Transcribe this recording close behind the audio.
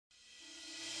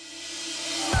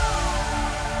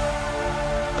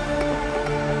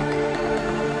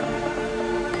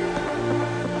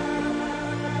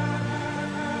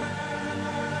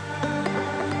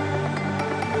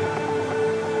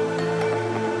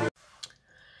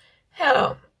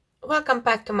Welcome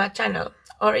back to my channel,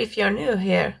 or if you're new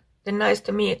here, then nice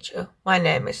to meet you. My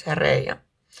name is Reija.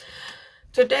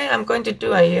 Today I'm going to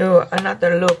do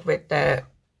another look with the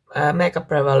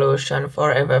Makeup Revolution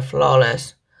Forever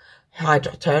Flawless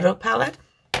Hydra Turtle palette.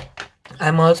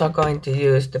 I'm also going to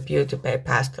use the Beauty Bay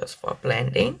pastels for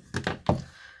blending.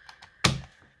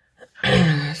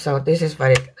 So this is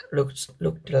what it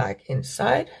looked like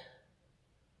inside.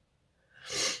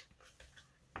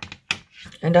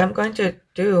 And I'm going to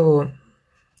do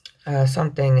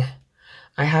something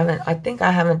I think I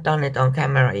haven't done it on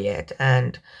camera yet,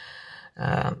 and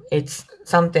it's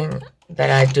something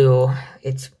that I do.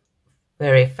 It's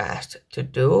very fast to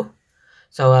do,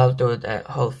 so I'll do the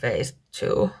whole face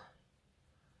too,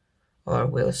 or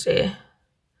we'll see.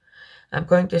 I'm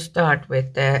going to start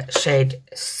with the shade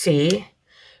C,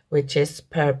 which is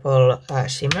purple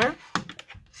shimmer.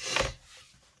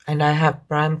 And I have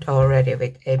primed already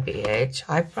with ABH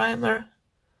eye primer.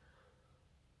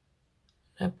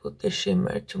 I put the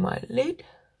shimmer to my lid.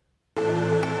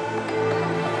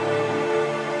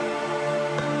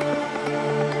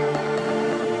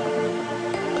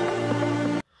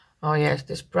 Oh yes,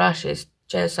 this brush is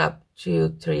Jessup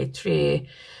 233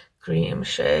 cream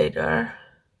shader.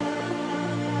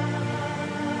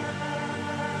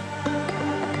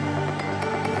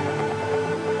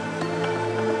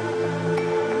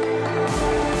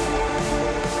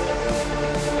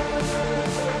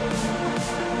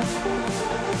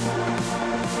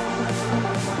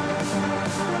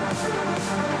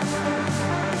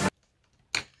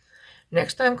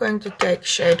 Next I'm going to take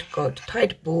shade called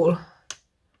Tide Pool.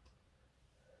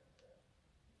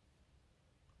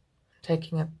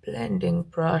 Taking a blending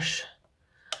brush.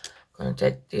 I'm going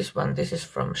to take this one. This is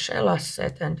from Shella's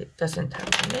set and it doesn't have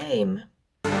a name.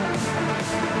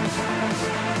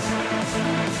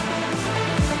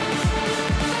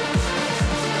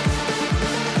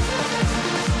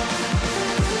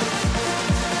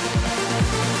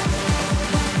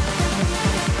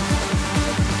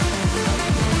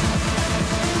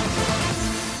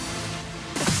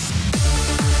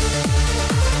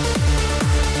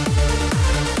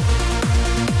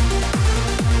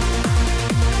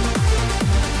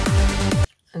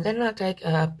 And then I'll take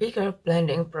a bigger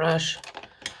blending brush.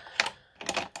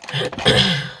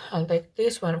 I'll take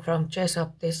this one from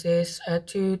Jessup. This is a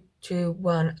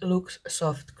 221 Lux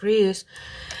Soft Crease.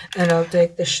 And I'll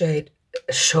take the shade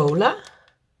Shola.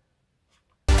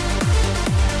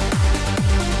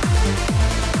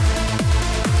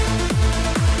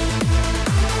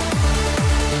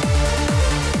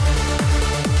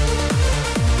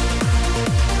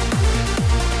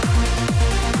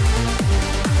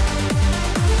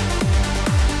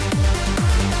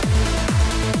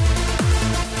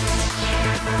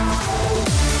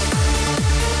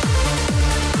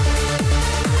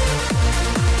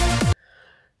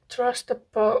 Trust the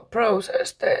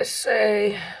process, they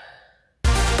say.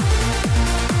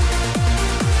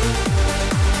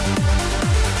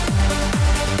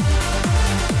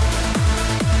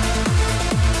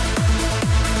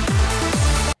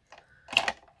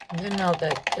 And then I'll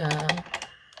take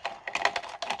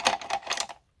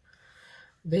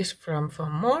this from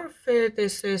Morphe.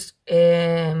 This is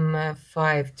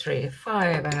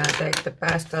M535, and I'll take the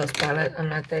pastels palette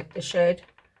and I'll take the shade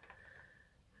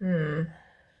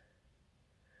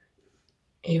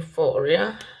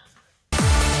Euphoria.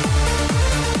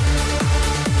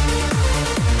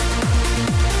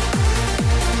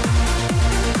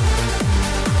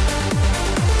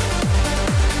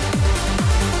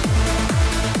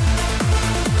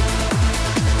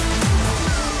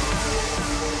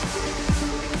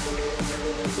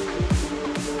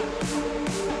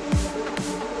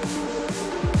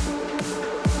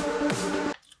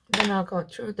 Then I'll go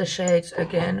through the shades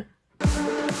again.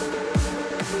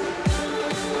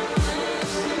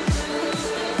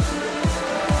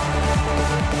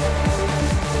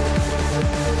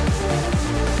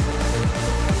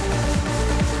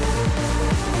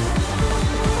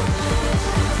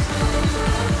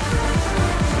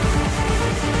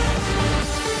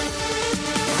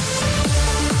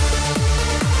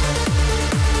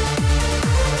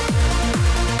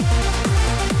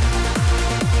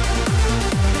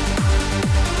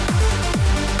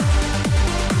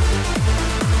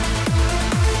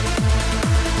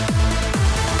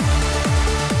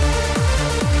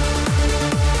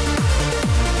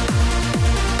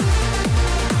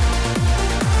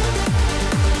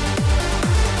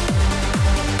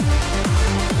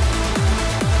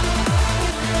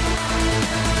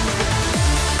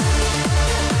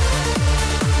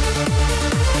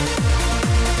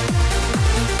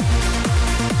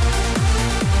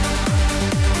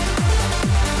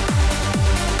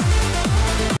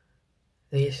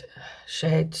 these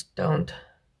shades don't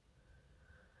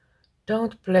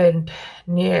blend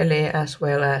nearly as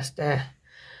well as the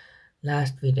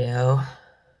last video,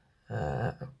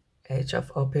 Age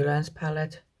of Opulence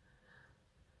palette.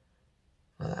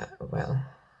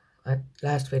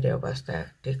 Last video was the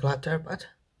declutter, but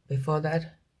before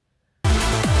that.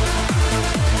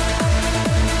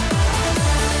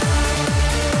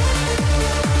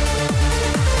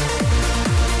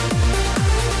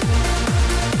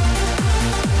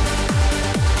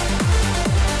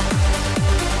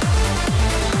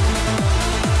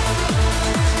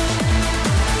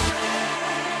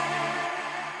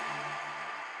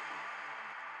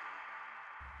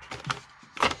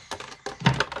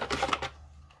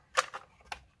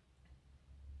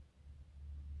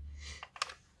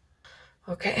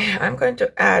 Okay, I'm going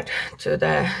to add to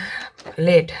the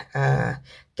lid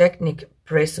Technic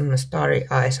Prism Starry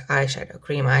Eyes eyeshadow,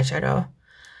 cream eyeshadow.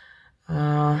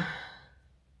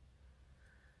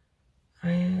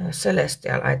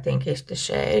 Celestial, I think, is the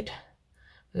shade.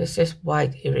 This is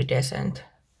white iridescent.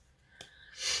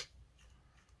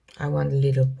 I want a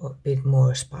little bit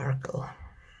more sparkle.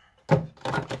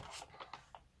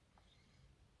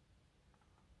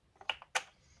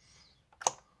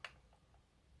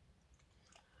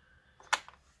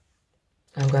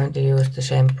 I'm going to use the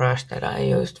same brush that I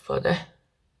used for the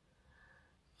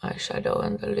eyeshadow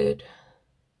on the lid.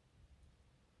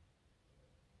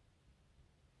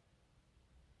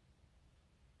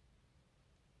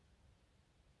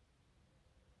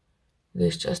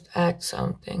 This just adds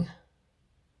something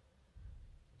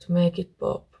to make it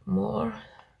pop more.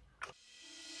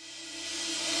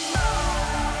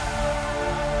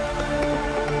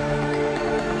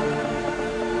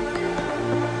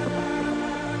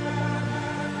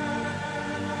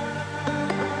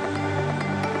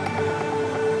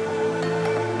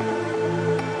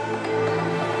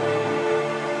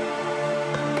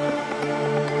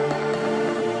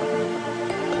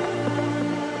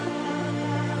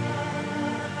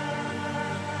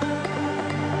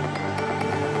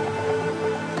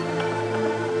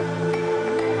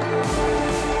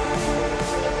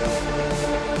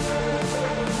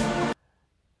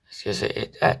 You see,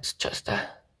 it adds just a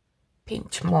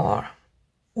pinch more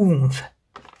oomph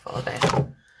for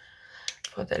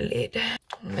the lid.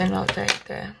 And then I'll take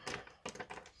the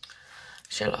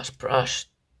Shella's brush,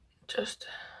 just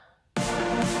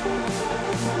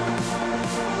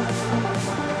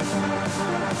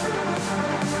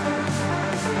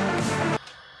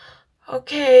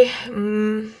okay.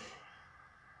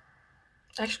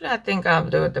 Actually, I think I'll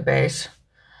do the base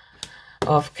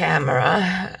off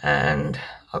camera, and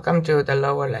I'll come to the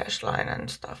lower lash line and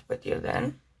stuff with you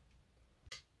then.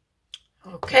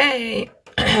 Okay,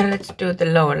 let's do the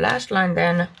lower lash line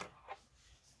then.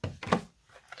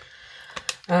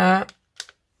 I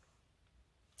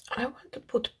want to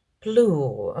put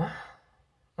blue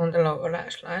on the lower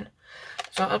lash line.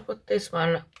 So I'll put this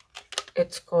one,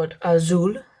 it's called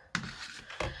Azul.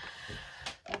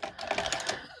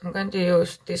 I'm going to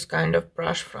use this kind of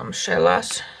brush from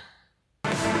Shella's.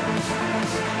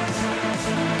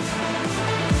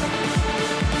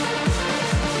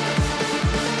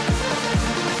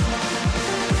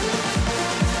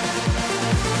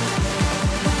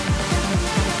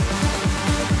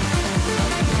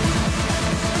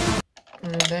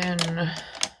 Then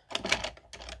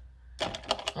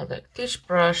I'll take this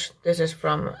brush. This is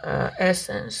from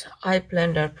Essence Eye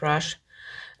Blender brush,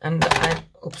 and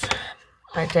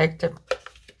I take the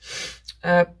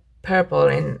purple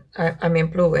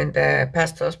blue in the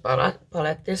pastels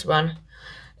palette. This one,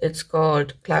 it's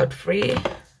called Cloud Free.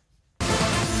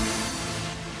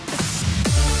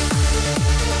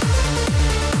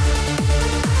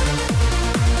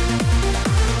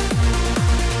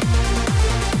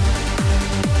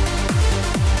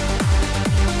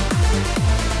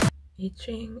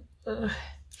 Itching.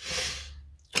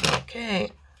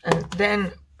 Okay, and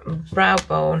then brow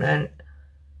bone and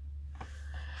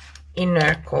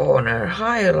inner corner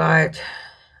highlight.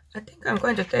 I think I'm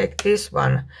going to take this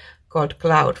one called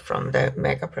Cloud from the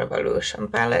Makeup Revolution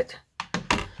palette.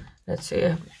 Let's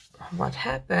see what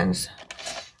happens.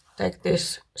 Take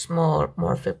this small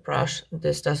Morphe brush.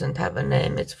 This doesn't have a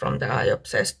name, it's from the Eye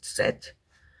Obsessed set.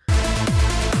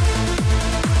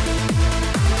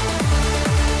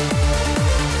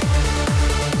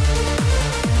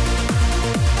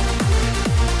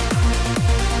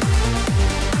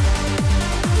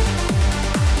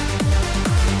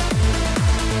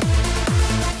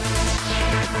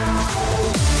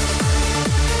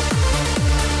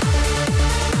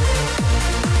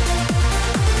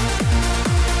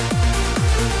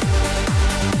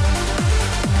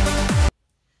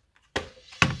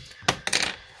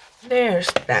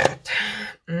 there's that.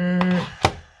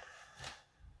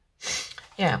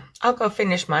 Yeah, I'll go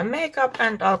finish my makeup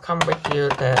and I'll come back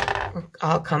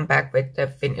with the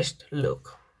finished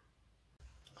look.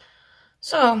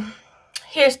 So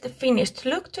here's the finished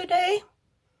look today.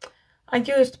 I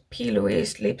used P.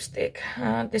 Louise lipstick.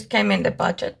 This came in the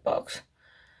budget box.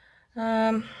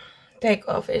 Take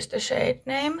Off is the shade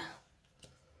name.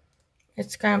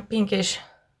 It's kind of pinkish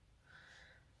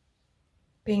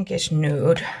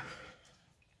nude.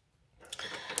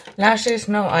 Lashes,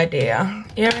 no idea.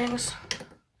 Earrings,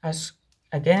 as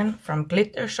again from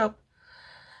Glitter Shop.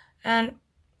 And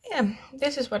yeah,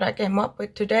 this is what I came up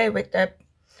with today with the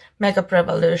Makeup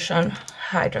Revolution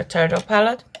Hydra Turtle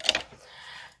palette.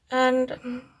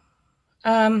 And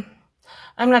I'm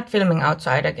not filming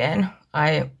outside again.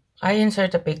 I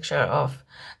insert a picture of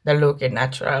the look in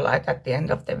natural light at the end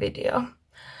of the video.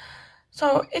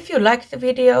 So if you liked the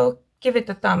video, give it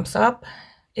a thumbs up.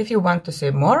 If you want to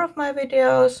see more of my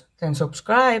videos, then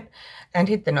subscribe and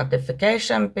hit the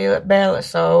notification bell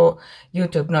so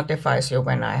YouTube notifies you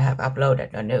when I have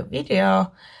uploaded a new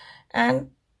video. And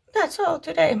that's all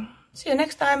today. See you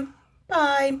next time.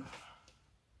 Bye.